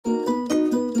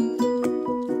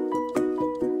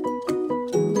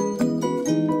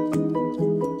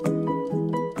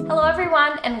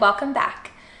everyone, and welcome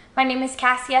back. My name is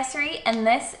Cassie Essery, and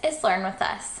this is Learn With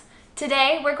Us.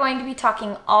 Today, we're going to be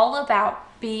talking all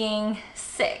about being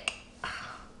sick.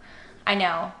 I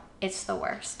know, it's the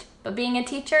worst, but being a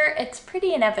teacher, it's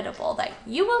pretty inevitable that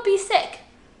you will be sick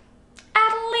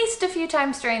at least a few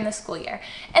times during the school year.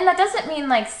 And that doesn't mean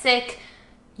like sick,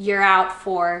 you're out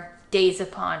for days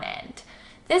upon end.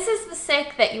 This is the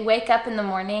sick that you wake up in the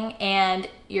morning and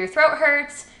your throat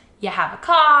hurts, you have a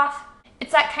cough.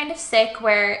 It's that kind of sick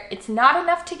where it's not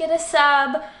enough to get a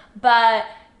sub, but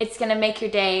it's gonna make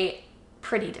your day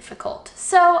pretty difficult.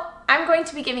 So I'm going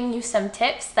to be giving you some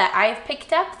tips that I've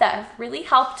picked up that have really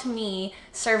helped me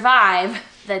survive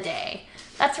the day.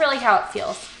 That's really how it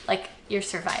feels, like you're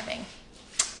surviving.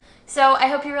 So I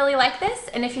hope you really like this,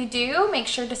 and if you do, make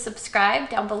sure to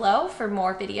subscribe down below for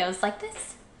more videos like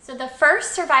this. So the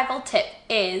first survival tip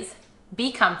is be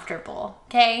comfortable,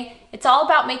 okay? It's all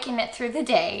about making it through the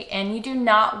day, and you do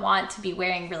not want to be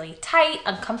wearing really tight,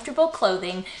 uncomfortable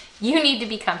clothing. You need to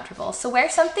be comfortable. So wear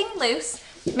something loose,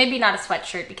 maybe not a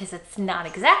sweatshirt because it's not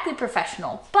exactly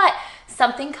professional, but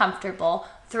something comfortable.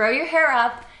 Throw your hair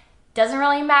up. Doesn't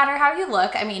really matter how you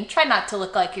look. I mean, try not to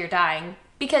look like you're dying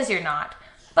because you're not,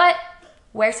 but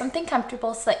wear something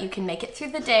comfortable so that you can make it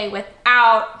through the day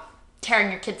without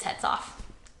tearing your kids' heads off.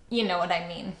 You know what I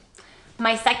mean.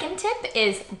 My second tip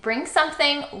is bring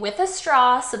something with a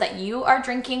straw so that you are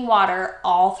drinking water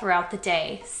all throughout the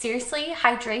day. Seriously,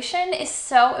 hydration is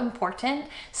so important.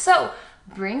 So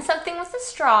bring something with a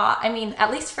straw. I mean, at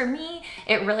least for me,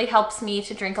 it really helps me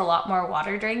to drink a lot more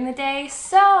water during the day.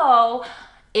 So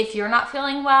if you're not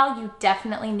feeling well, you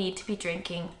definitely need to be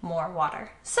drinking more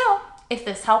water. So if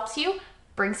this helps you,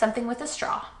 bring something with a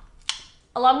straw.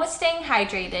 Along with staying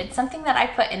hydrated, something that I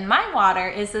put in my water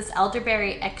is this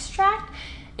elderberry extract.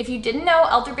 If you didn't know,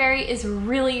 elderberry is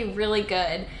really, really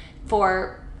good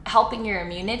for helping your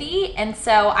immunity. And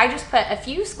so I just put a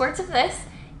few squirts of this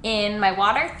in my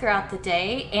water throughout the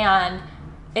day, and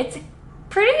it's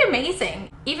pretty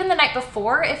amazing. Even the night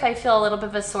before, if I feel a little bit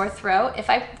of a sore throat, if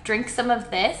I drink some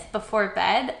of this before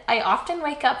bed, I often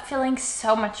wake up feeling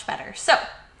so much better. So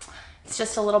it's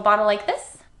just a little bottle like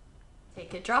this.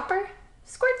 Take a dropper.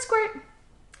 Squirt, squirt.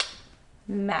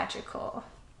 Magical.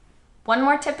 One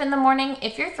more tip in the morning,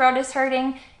 if your throat is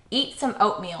hurting, eat some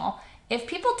oatmeal. If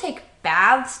people take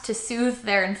baths to soothe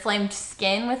their inflamed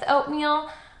skin with oatmeal,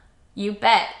 you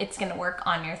bet it's gonna work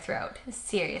on your throat.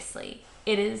 Seriously,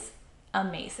 it is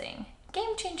amazing.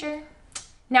 Game changer.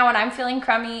 Now when I'm feeling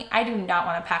crummy, I do not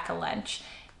wanna pack a lunch,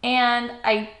 and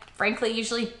I frankly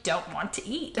usually don't want to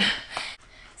eat.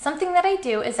 Something that I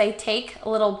do is I take a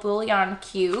little bouillon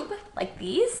cube like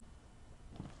these.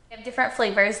 They have different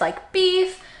flavors like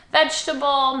beef,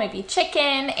 vegetable, maybe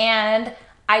chicken, and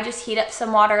I just heat up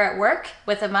some water at work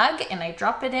with a mug and I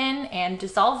drop it in and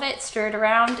dissolve it, stir it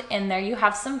around, and there you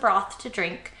have some broth to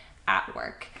drink at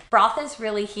work. Broth is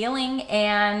really healing,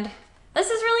 and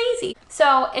this is really easy.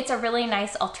 So it's a really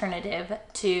nice alternative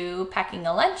to packing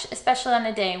a lunch, especially on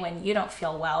a day when you don't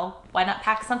feel well. Why not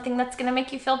pack something that's gonna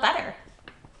make you feel better?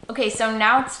 Okay, so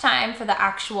now it's time for the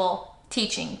actual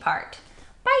teaching part.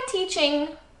 By teaching,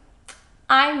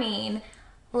 I mean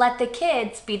let the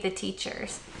kids be the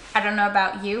teachers. I don't know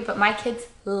about you, but my kids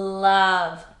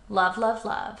love, love, love,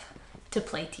 love to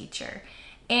play teacher.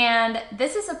 And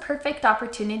this is a perfect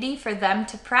opportunity for them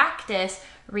to practice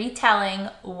retelling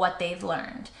what they've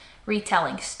learned.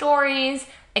 Retelling stories,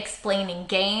 explaining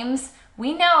games.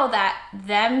 We know that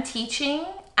them teaching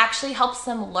actually helps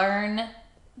them learn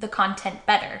the content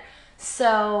better.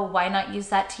 So why not use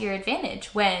that to your advantage?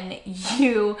 When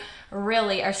you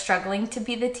really are struggling to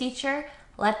be the teacher,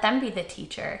 let them be the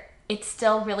teacher. It's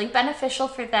still really beneficial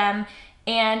for them,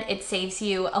 and it saves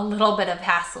you a little bit of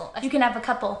hassle. You can have a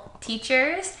couple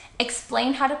teachers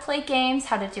explain how to play games,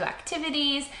 how to do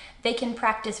activities. They can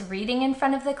practice reading in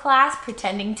front of the class,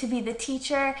 pretending to be the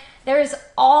teacher. There's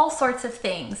all sorts of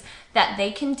things that they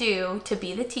can do to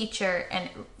be the teacher and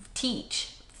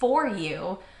teach for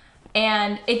you,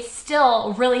 and it's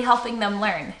still really helping them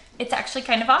learn. It's actually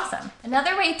kind of awesome.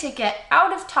 Another way to get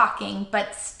out of talking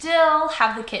but still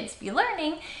have the kids be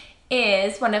learning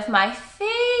is one of my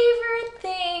favorite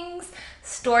things,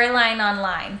 Storyline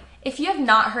Online. If you have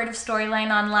not heard of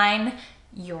Storyline Online,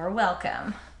 you're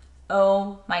welcome.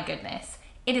 Oh my goodness,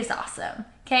 it is awesome,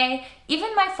 okay?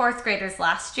 Even my fourth graders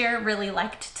last year really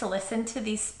liked to listen to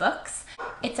these books.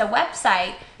 It's a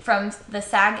website from the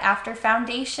SAG-AFTRA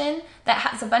Foundation that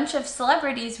has a bunch of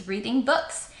celebrities reading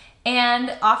books,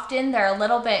 and often they're a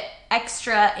little bit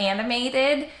extra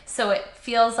animated, so it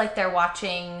feels like they're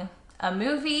watching a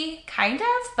movie, kind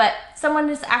of, but someone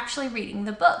is actually reading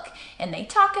the book and they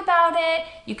talk about it.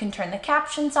 You can turn the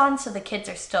captions on so the kids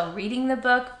are still reading the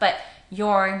book, but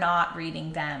you're not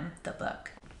reading them the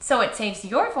book. So it saves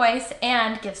your voice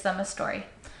and gives them a story.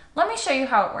 Let me show you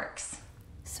how it works.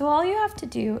 So all you have to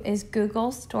do is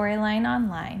Google Storyline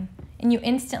online and you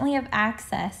instantly have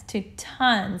access to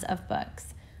tons of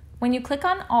books. When you click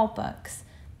on all books,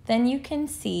 then you can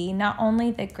see not only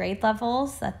the grade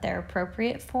levels that they're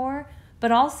appropriate for,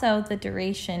 but also the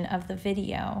duration of the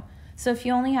video. So if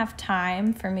you only have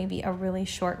time for maybe a really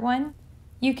short one,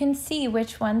 you can see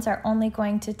which ones are only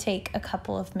going to take a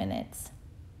couple of minutes.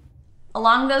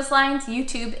 Along those lines,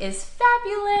 YouTube is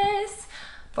fabulous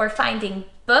for finding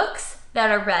books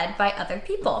that are read by other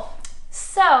people.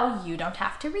 So you don't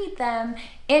have to read them,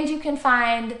 and you can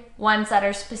find ones that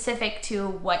are specific to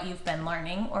what you've been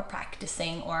learning or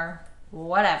practicing or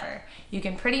whatever. You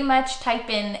can pretty much type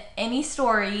in any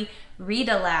story, read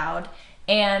aloud,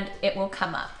 and it will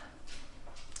come up.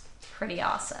 Pretty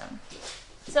awesome.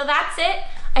 So that's it.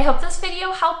 I hope this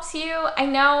video helps you. I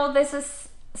know this is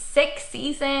sick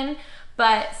season,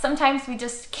 but sometimes we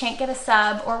just can't get a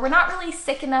sub, or we're not really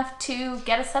sick enough to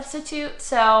get a substitute,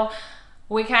 so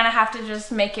we kind of have to just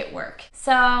make it work.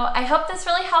 So I hope this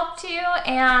really helped you,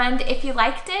 and if you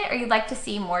liked it or you'd like to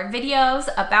see more videos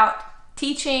about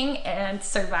teaching and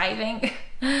surviving,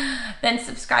 then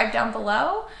subscribe down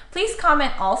below. Please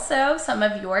comment also some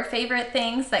of your favorite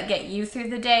things that get you through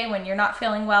the day when you're not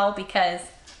feeling well, because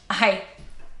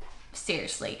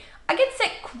seriously, I get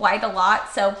sick quite a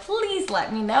lot, so please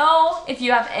let me know if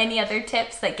you have any other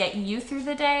tips that get you through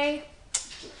the day.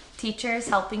 Teachers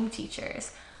helping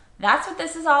teachers. That's what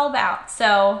this is all about,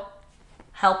 so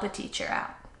help a teacher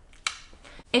out.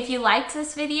 If you liked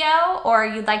this video or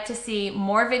you'd like to see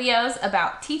more videos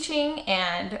about teaching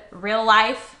and real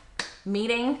life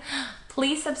meeting,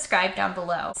 please subscribe down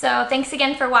below. So thanks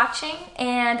again for watching,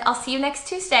 and I'll see you next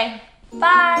Tuesday.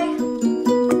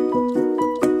 Bye!